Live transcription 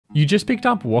You just picked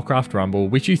up Warcraft Rumble,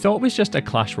 which you thought was just a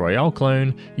Clash Royale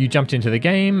clone, you jumped into the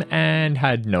game and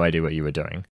had no idea what you were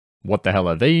doing. What the hell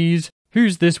are these?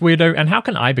 Who's this weirdo and how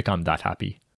can I become that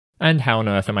happy? And how on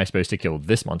earth am I supposed to kill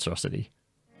this monstrosity?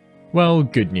 Well,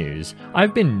 good news.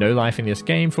 I've been no-lifing this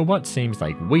game for what seems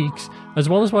like weeks, as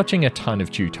well as watching a ton of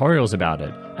tutorials about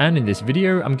it, and in this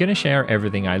video I'm going to share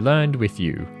everything I learned with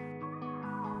you.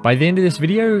 By the end of this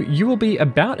video, you will be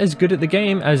about as good at the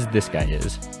game as this guy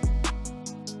is.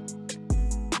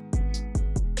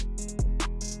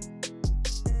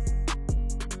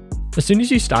 As soon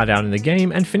as you start out in the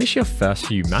game and finish your first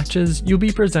few matches, you'll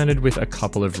be presented with a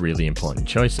couple of really important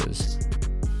choices.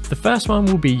 The first one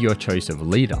will be your choice of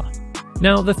leader.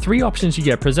 Now, the three options you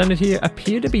get presented here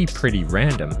appear to be pretty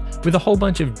random, with a whole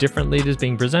bunch of different leaders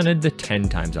being presented the 10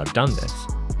 times I've done this.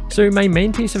 So my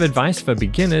main piece of advice for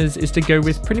beginners is to go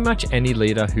with pretty much any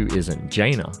leader who isn't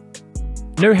Jaina.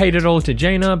 No hate at all to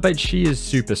Jaina, but she is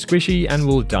super squishy and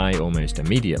will die almost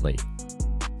immediately.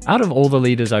 Out of all the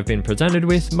leaders I've been presented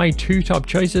with, my two top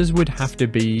choices would have to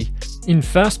be, in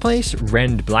first place,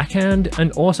 Rend Blackhand,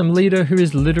 an awesome leader who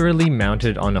is literally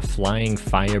mounted on a flying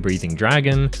fire-breathing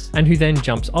dragon, and who then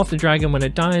jumps off the dragon when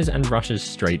it dies and rushes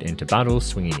straight into battle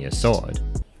swinging his sword.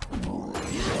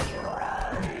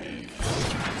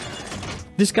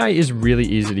 This guy is really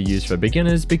easy to use for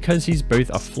beginners because he's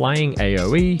both a flying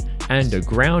AoE and a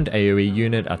ground AoE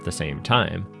unit at the same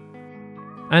time.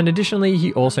 And additionally,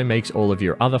 he also makes all of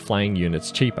your other flying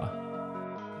units cheaper.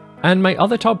 And my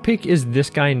other top pick is this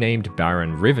guy named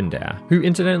Baron Rivendare, who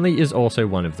incidentally is also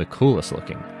one of the coolest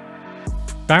looking.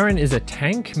 Baron is a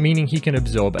tank, meaning he can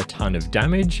absorb a ton of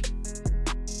damage.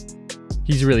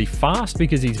 He's really fast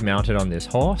because he's mounted on this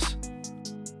horse.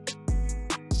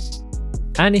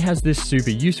 And he has this super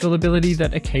useful ability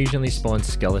that occasionally spawns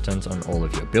skeletons on all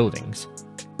of your buildings.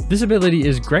 This ability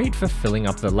is great for filling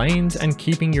up the lanes and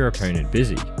keeping your opponent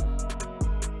busy,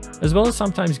 as well as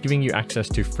sometimes giving you access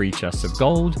to free chests of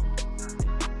gold,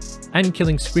 and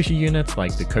killing squishy units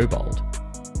like the kobold.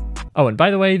 Oh, and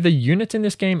by the way, the units in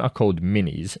this game are called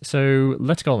minis, so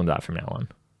let's call them that from now on.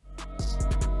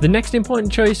 The next important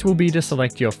choice will be to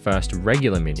select your first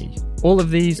regular mini. All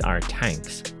of these are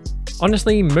tanks.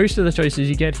 Honestly, most of the choices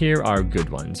you get here are good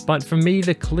ones, but for me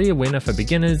the clear winner for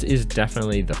beginners is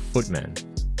definitely the Footman.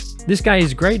 This guy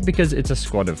is great because it's a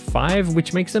squad of 5,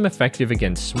 which makes them effective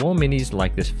against small minis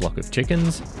like this flock of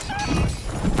chickens,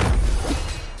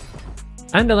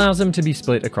 and allows them to be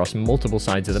split across multiple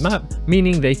sides of the map,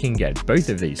 meaning they can get both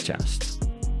of these chests.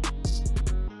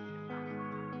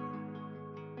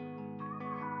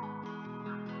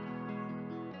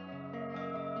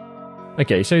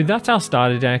 Okay, so that's our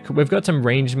starter deck. We've got some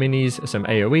ranged minis, some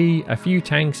AoE, a few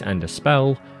tanks, and a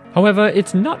spell. However,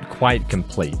 it's not quite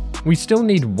complete. We still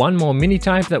need one more mini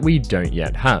type that we don't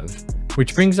yet have,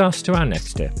 which brings us to our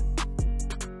next tip.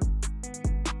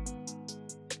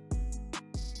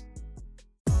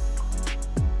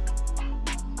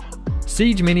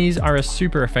 Siege minis are a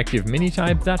super effective mini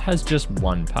type that has just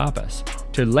one purpose: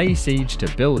 to lay siege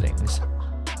to buildings.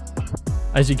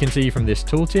 As you can see from this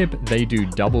tooltip, they do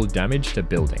double damage to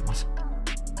buildings.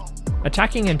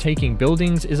 Attacking and taking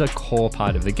buildings is a core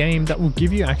part of the game that will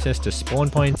give you access to spawn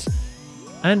points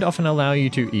and often allow you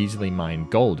to easily mine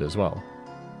gold as well.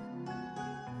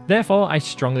 Therefore, I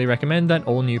strongly recommend that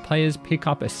all new players pick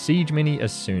up a siege mini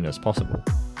as soon as possible.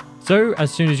 So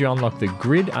as soon as you unlock the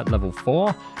grid at level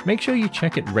 4, make sure you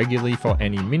check it regularly for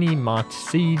any mini marked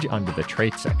siege under the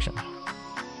traits section.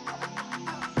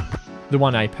 The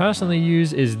one I personally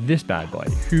use is this bad boy,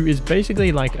 who is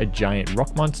basically like a giant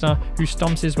rock monster who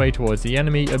stomps his way towards the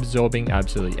enemy, absorbing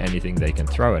absolutely anything they can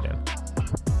throw at him.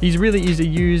 He's really easy to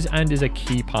use and is a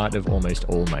key part of almost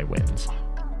all my wins.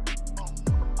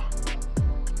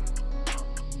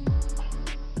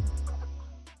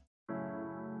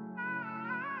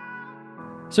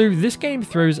 So this game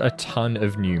throws a ton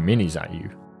of new minis at you,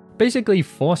 basically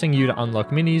forcing you to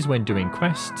unlock minis when doing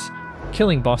quests,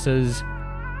 killing bosses,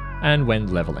 and when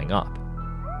leveling up.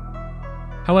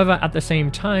 However, at the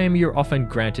same time, you're often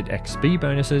granted XP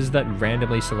bonuses that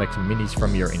randomly select minis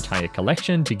from your entire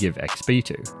collection to give XP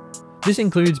to. This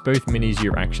includes both minis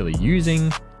you're actually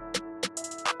using,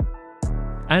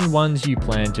 and ones you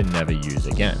plan to never use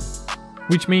again.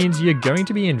 Which means you're going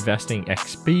to be investing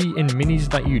XP in minis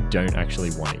that you don't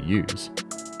actually want to use.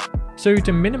 So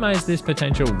to minimize this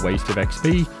potential waste of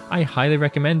XP, I highly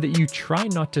recommend that you try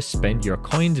not to spend your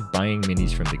coins buying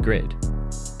minis from the grid.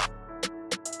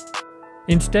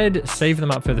 Instead, save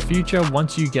them up for the future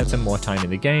once you get some more time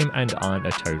in the game and aren't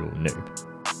a total noob.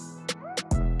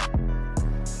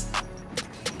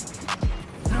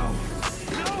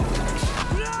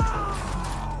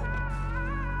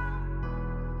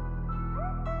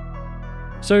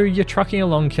 So you're trucking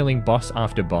along killing boss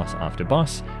after boss after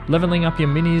boss, leveling up your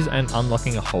minis and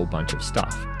unlocking a whole bunch of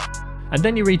stuff. And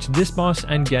then you reach this boss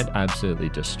and get absolutely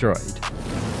destroyed.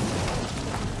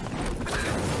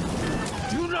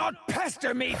 Do not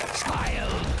pester me,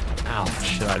 child!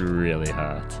 Ouch, that really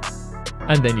hurt.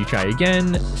 And then you try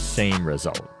again, same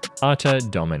result, utter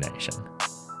domination.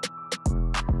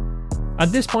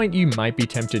 At this point, you might be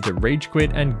tempted to rage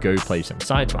quit and go play some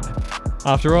Sideswipe.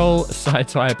 After all,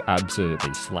 Sideswipe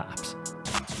absolutely slaps.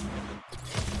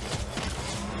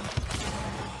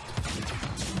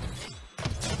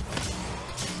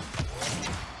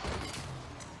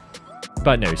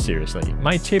 But no, seriously,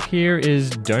 my tip here is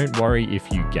don't worry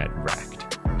if you get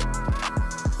wrecked.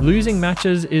 Losing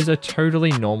matches is a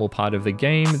totally normal part of the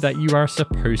game that you are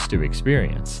supposed to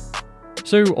experience.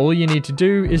 So all you need to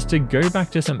do is to go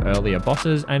back to some earlier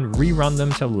bosses and rerun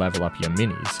them to level up your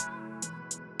minis.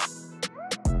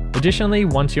 Additionally,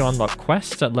 once you unlock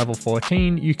quests at level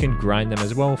 14, you can grind them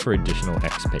as well for additional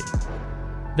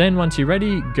XP. Then once you're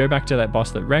ready, go back to that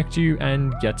boss that wrecked you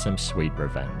and get some sweet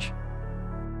revenge.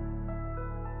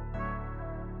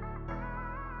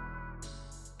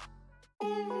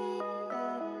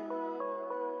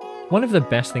 One of the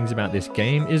best things about this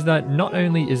game is that not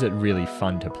only is it really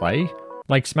fun to play,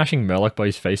 like smashing Murloc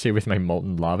Boy's face here with my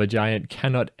Molten Lava Giant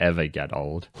cannot ever get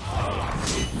old.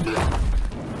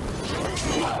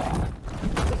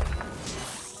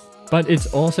 But it's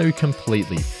also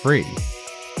completely free.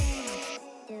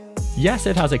 Yes,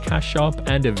 it has a cash shop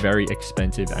and a very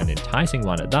expensive and enticing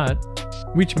one at that,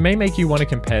 which may make you want to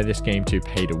compare this game to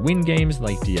pay-to-win games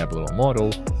like Diablo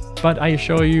Immortal, but I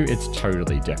assure you it's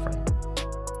totally different.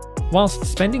 Whilst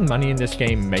spending money in this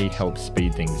game may help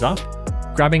speed things up,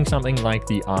 grabbing something like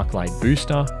the Arclight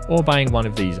booster or buying one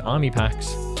of these army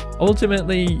packs,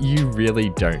 ultimately you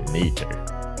really don't need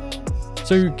to.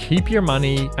 So keep your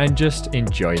money and just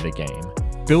enjoy the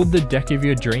game. Build the deck of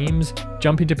your dreams,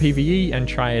 jump into PvE and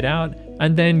try it out,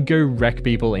 and then go wreck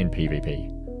people in PvP.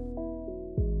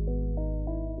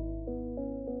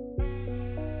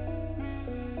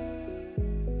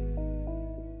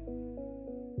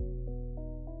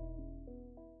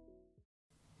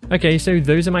 Okay, so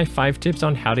those are my 5 tips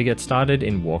on how to get started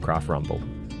in Warcraft Rumble.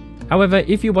 However,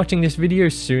 if you're watching this video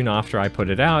soon after I put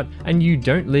it out and you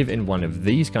don't live in one of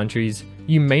these countries,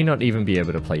 you may not even be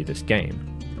able to play this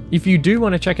game. If you do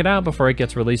want to check it out before it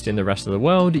gets released in the rest of the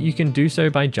world, you can do so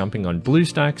by jumping on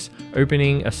BLUESTACKS,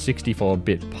 opening a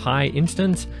 64-bit Pi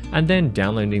instance, and then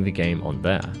downloading the game on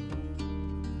there.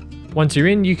 Once you're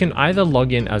in, you can either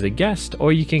log in as a guest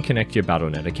or you can connect your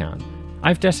Battle.net account.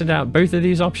 I've tested out both of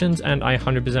these options and I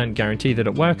 100% guarantee that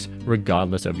it works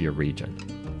regardless of your region.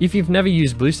 If you've never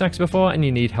used BLUESTACKS before and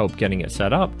you need help getting it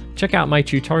set up, check out my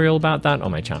tutorial about that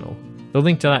on my channel. The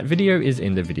link to that video is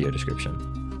in the video description.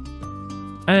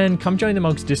 And come join the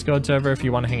Mogz Discord server if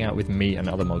you want to hang out with me and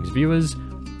other Mogz viewers,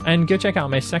 and go check out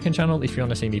my second channel if you want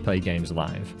to see me play games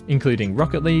live, including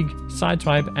Rocket League,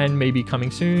 Sideswipe, and maybe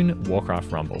coming soon,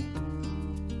 Warcraft Rumble.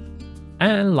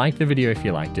 And like the video if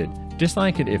you liked it,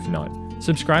 dislike it if not.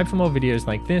 Subscribe for more videos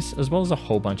like this, as well as a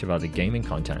whole bunch of other gaming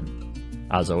content.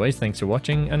 As always, thanks for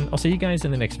watching, and I'll see you guys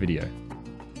in the next video.